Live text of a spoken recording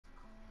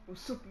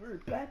What's up, you're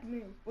back,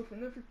 man, with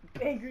another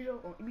banger,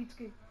 yo, on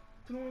EB2K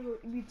 21, yo,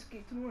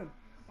 EB2K 21.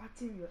 My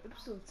team, yo,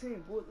 episode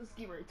 10, boy, let's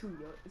get right to it,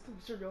 yo. It's for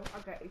sure, yo. I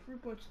got a free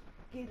punch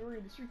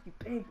Gatorade, this freaking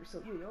banger,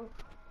 so, yeah, yo.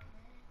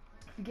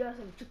 If you guys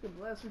haven't checked out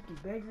the last freaking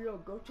banger, yo,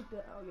 go check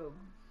that out, yo.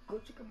 Go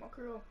check out my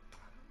girl,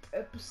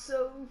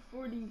 episode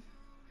 40,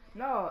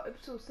 nah,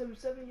 episode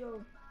 77,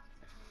 yo.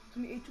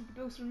 28 triple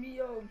dose for me,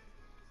 yo.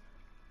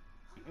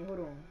 And hold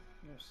on, you know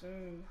what I'm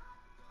saying?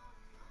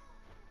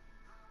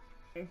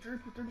 And 3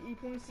 for 38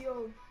 points,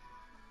 yo.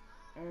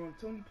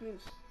 Tony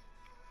Pitts.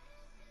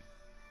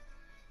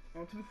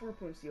 24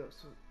 points, yo.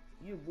 So,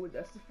 yeah, boy,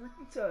 that's the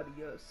freaking title,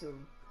 yo. So,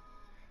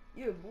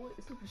 yeah, boy,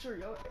 it's for sure,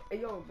 yo.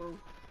 Hey, yo, bro.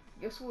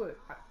 Guess what?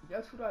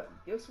 Guess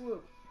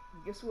what,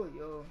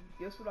 yo?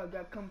 Guess what I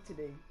got coming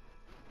today?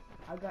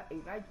 I got a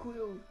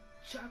NyQuil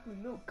chocolate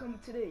milk coming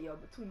today, yo.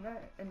 Between 9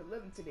 and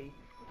 11 today.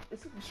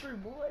 It's for sure,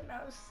 boy.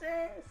 Now I'm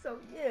saying. So,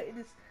 yeah, it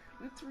is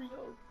literally,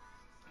 yo.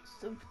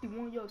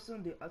 7:51, yo,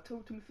 Sunday,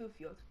 October 25th,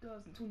 yo,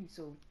 2020.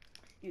 So,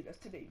 yeah, that's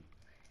today.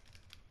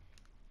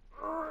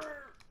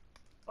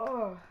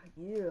 Oh,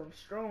 yeah, I'm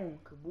strong,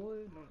 boy.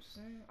 You know what I'm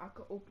saying? I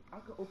can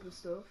open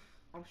stuff.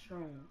 I'm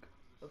strong.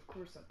 Of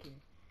course I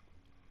can.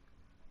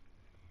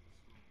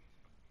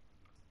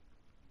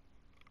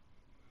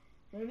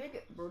 Man, they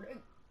get, bro.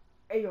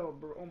 Hey, yo,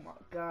 bro. Oh my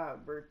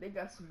God, bro. They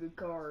got some good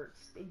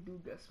cards. They do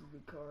got some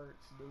good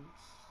cards, dude.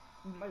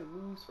 We might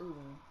lose or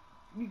win.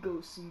 We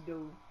go see,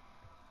 though.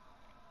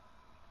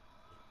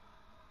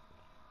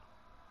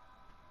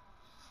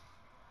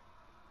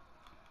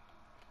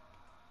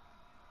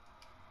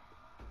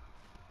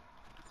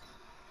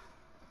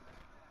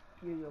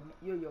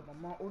 Yo, my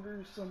mom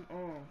ordered some,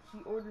 she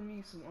ordered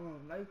me some,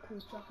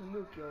 NyQuil chocolate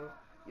milk, yo,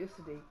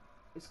 yesterday.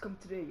 It's come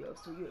today, yo,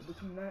 so yeah,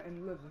 between 9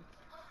 and 11.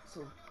 So,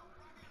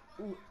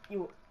 ooh,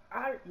 yo,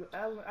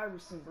 Allen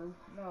Iverson, bro.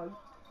 Nah,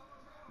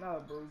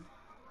 bro.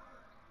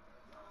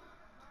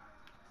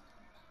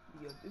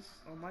 Yo, this is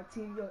on my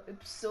team, yo,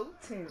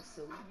 episode 10,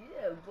 so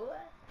yeah, boy.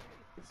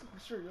 It's for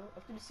sure, yo.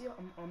 After this year,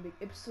 I'm gonna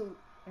make episode,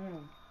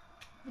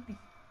 50.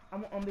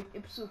 I'm gonna make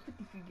episode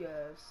 50 for you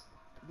guys.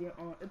 Then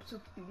on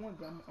episode 51,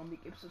 then I'm gonna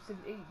make episode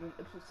 78. Then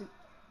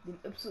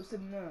episode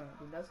 79.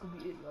 Then that's gonna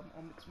be it. I'm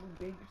gonna make some more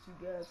bangers for you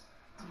guys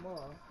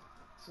tomorrow.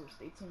 So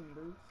stay tuned,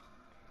 bro.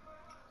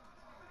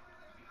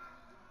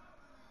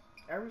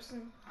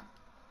 Harrison?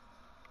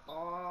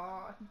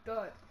 Aw, he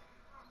thought.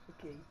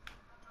 Okay.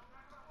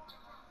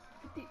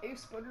 58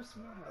 sputters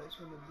from my house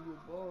wanna be a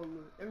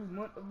baller. Every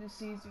month of this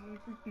season, you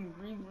freaking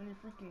breathe on your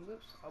freaking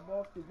lips. I'm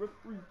off the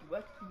referee. You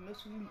actually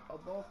mess with me.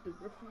 I'm off the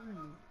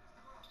referee.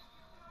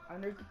 I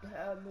never get to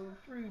have no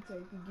free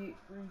time to get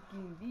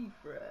freaking deep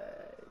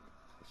fried.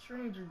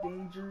 Stranger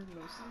danger, you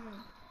know what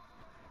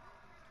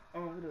I'm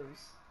saying? What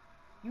else?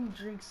 You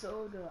drink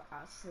soda,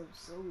 I sell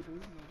soda, you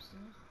know what I'm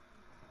saying?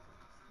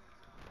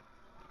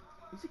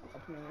 Is it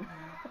cool playing?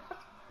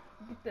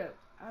 Get that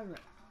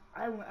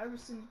Allen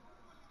Iverson.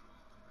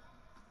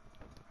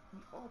 He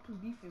all play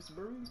defense,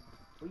 bro.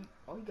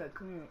 Oh, he got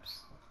clamps.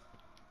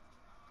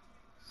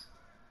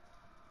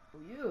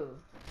 Oh yeah.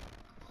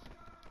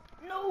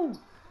 No!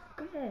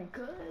 Come on,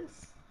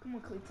 cuz. Come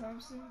on, Clay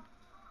Thompson.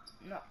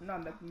 Not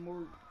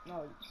Macklemore.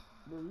 No,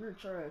 bro, you're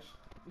trash.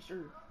 For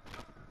sure.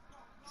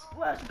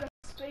 Splash, you got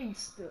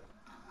space.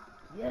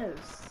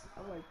 Yes,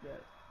 I like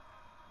that.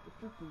 The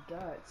freaking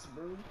gods,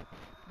 bro.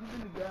 These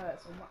are the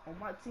gods on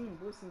my team,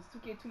 bro, since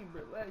 2K20,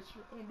 bro. Last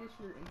year and this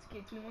year in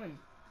 2K21.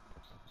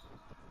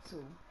 So,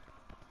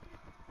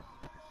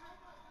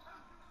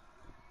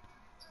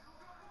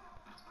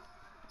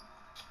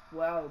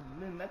 wow,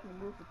 man,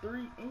 Macklemore for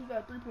 3, and he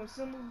got 3-point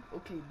symbol.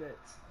 Okay,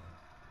 bet.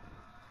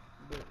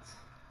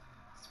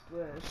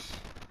 Splash.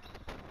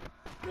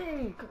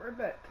 Dang, come right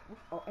back.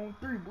 On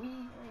 3, boy.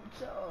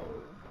 Ain't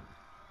y'all.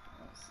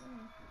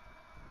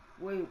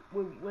 Wait.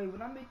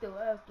 When I made the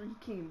last 3, he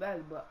came back,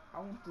 but I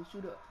wanted to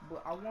shoot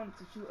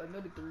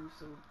another 3.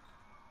 So,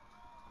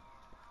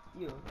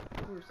 yeah,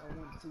 of course I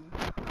wanted to.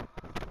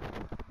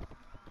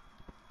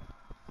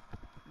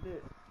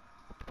 Bet.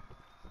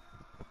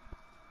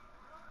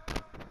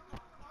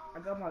 I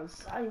got my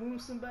Zion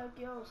Williamson back,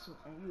 y'all. So,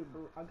 yeah,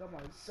 bro. I got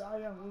my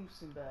Zion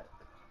Williamson back.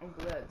 I'm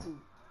glad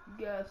too. You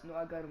guys know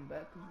I got him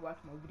back because you watch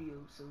my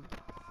videos. So,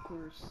 of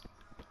course.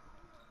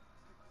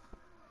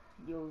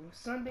 Yo,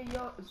 Sunday,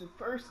 y'all, is the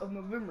 1st of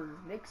November.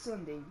 Next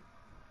Sunday.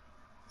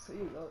 So,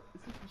 yeah, y'all,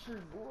 it's for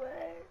sure,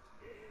 boy.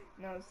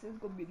 Now, it's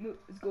gonna be a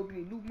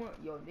new month,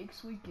 y'all.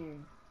 Next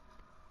weekend,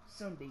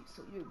 Sunday.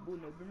 So, yeah, boy,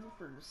 November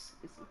 1st.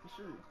 It's for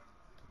sure.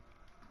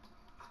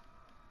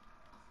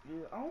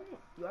 Yeah, I don't know.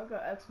 Yo, I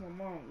gotta ask my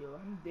mom, yo,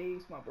 how many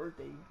days my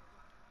birthday?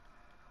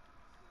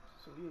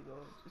 So, yeah,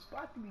 yo, it's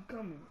about to be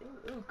coming.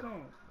 It'll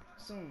come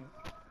soon.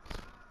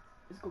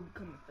 It's gonna be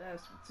coming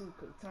faster, too,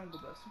 because time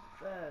goes by super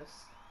fast.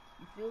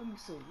 You feel me?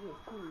 So, yeah,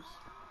 of course.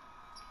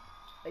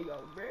 Hey, yo,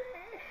 bruh.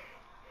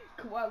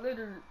 Kawhi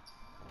Leonard,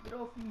 get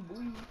off me, boy.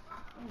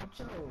 I'm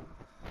chill.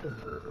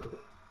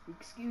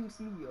 Excuse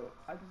me, yo.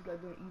 I just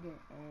got done eating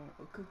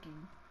a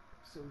cookie.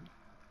 So,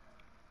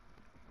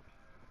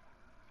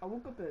 I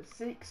woke up at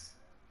 6.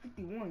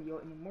 7:51, yo,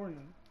 in the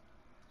morning.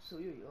 So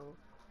yeah, yo,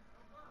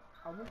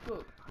 I woke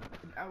up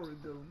an hour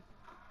ago.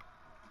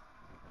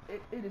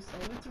 It is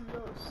literally,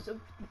 yo,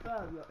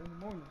 7:55, yo, in the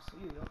morning. So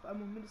yeah, yo, 5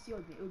 more minutes, yo,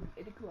 then it'll be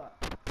 8 o'clock.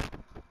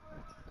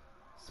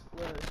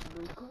 Splash,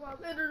 little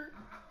Kawhi Leonard.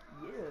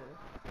 Yeah.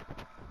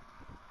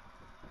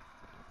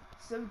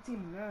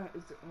 17-9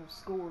 is the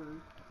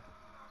score.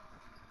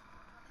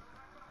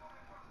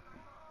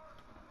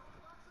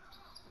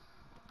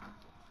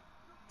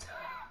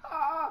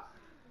 Ah!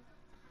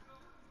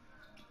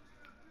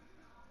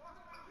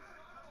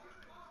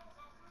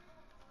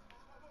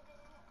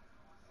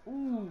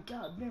 Ooh,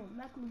 goddamn,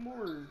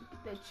 Macklemore.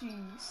 Get that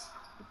cheese.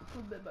 Get the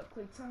putback by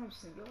Klay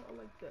Thompson, yo. I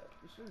like that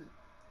for sure.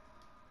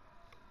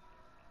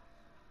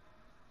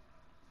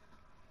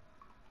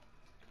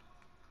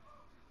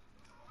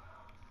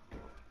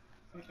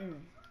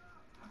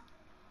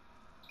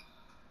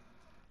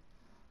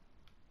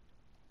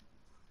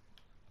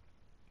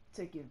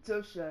 Taking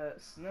tough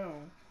shots now.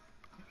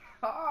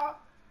 Ah!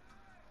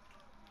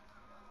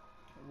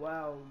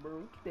 Wow,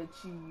 bro. Get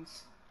that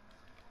cheese.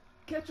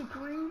 Catch a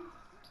Kareem.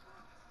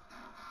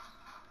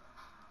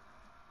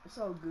 It's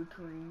all good,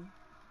 Kareem.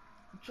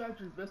 You tried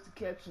your best to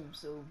catch him,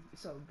 so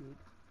it's all good.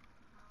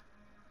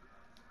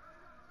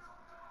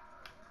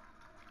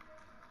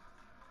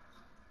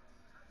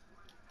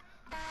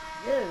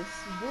 Yes,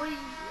 boy,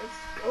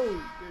 let's go.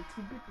 You're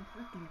too good for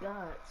freaking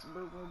gods,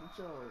 bro. Wrong with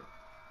y'all.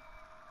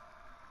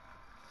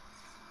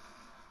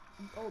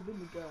 We've all been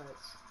the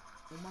gods.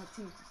 On my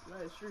team since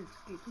last year,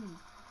 2K20.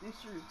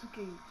 This year,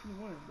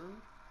 2K21, bro.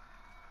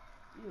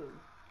 Yeah.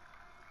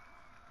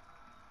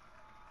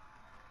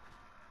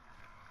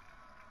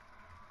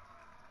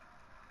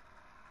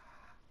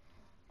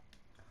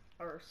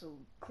 Alright, so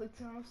Klay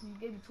Thompson, you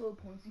gave me 12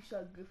 points. You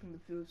shot good from the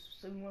field,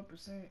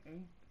 71%,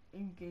 and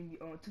you gave me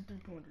 2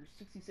 3-pointers,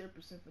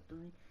 67% for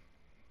 3.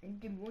 And you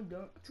gave me 1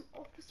 dunk, 2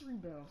 offensive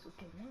rebounds.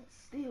 Okay, 1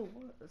 steal,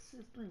 1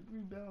 assist, 3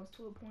 rebounds,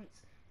 12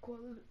 points.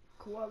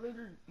 Kawhi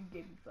Leonard, you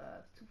gave me 5,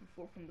 2 for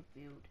 4 from the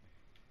field.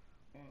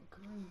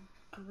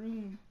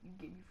 Kareem, you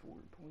gave me 4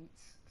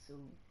 points. So,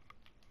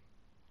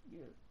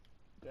 yeah,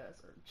 you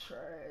guys are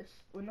trash.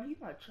 Well, no, he's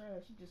not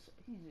trash. He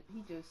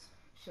just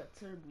shot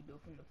terribly though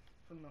from the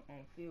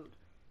field.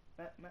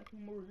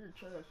 Macklemore, you're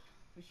trash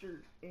for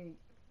sure. And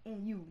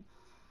you.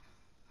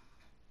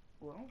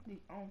 Well, I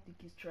don't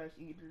think he's trash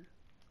either.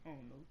 I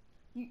don't know.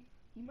 He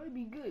might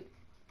be good,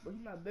 but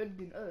he's not better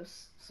than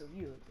us. So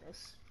yeah,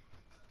 that's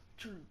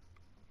true.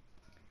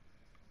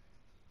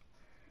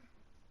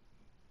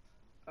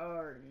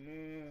 Alright,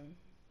 man.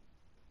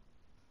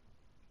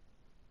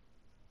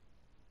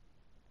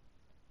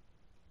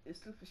 It's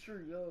still for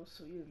sure, y'all.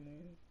 So yeah,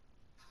 man.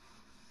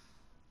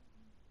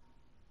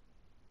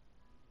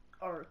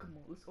 Alright, come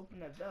on. Let's open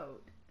that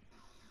valve.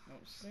 Know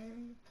what I'm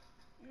saying?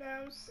 Know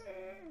what I'm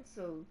saying?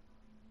 So,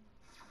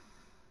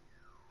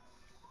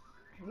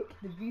 look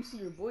at the VC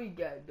your boy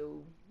got,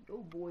 though.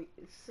 Your boy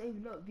is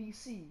saving up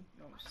VC.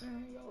 Know what I'm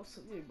saying? Y'all,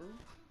 so yeah, bro.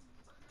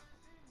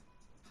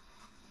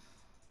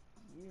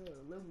 Yeah,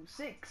 level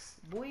 6,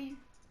 boy.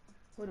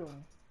 Hold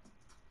on.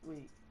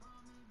 Wait.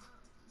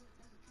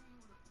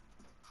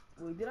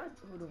 Did I?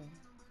 Hold on.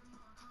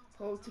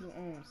 Hold to the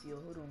arms, yo.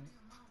 Hold on.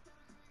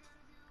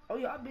 Oh,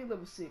 yeah, I've been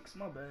level 6.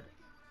 My bad.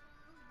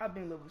 I've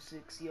been level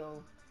 6,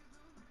 yo.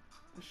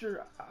 For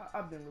sure,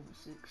 I've been level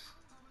 6.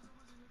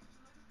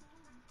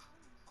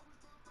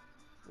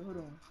 Wait, hold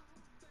on.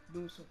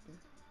 Doing something.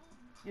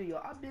 Yeah,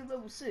 yo, I've been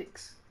level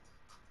 6.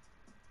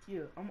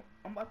 Yeah, I'm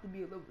about to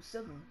be at level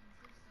 7.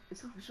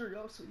 It's for sure,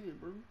 y'all. So yeah,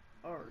 bro.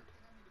 Alright.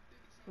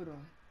 Hold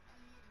on.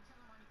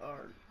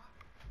 Alright.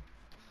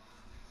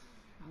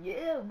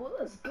 Yeah, boy,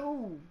 let's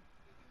go.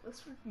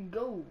 Let's freaking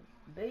go.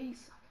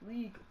 Base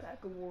League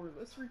Pack Award.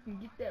 Let's freaking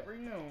get that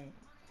right now.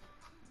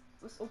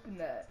 Let's open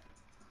that.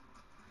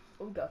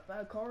 Oh, we got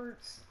 5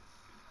 cards.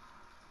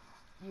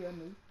 Yeah, I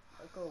know.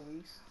 Like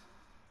always.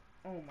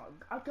 Oh my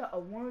god. I got a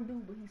one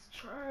dude, but he's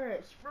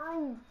trash,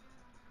 bro.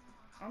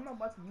 I'm not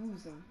about to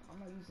use him. I'm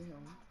not using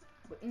him.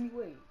 But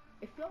anyway,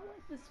 if y'all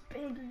like this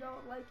banger,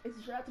 y'all like, it's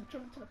a shout out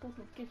to the post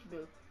notification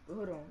bell. But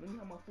hold on, let me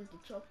have my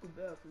freaking chocolate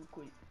bath real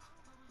quick.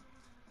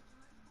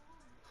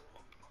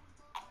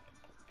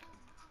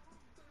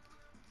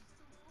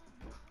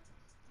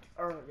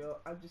 Alright, yo,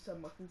 I just have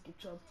my freaking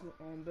chocolate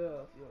on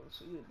bath, yo.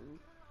 So yeah, dude.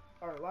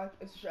 Alright, like,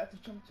 it's a shout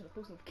out to the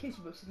post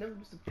notification bell. So never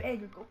miss a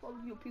banger. Go follow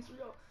me on piece of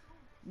y'all.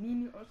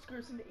 Nini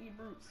 _ send the A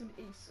bro, send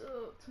the A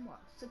sub to my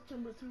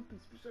September 2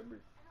 piece.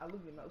 I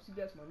love you, and I'll see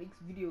you guys in my next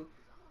video.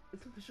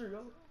 It's for sure,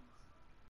 y'all.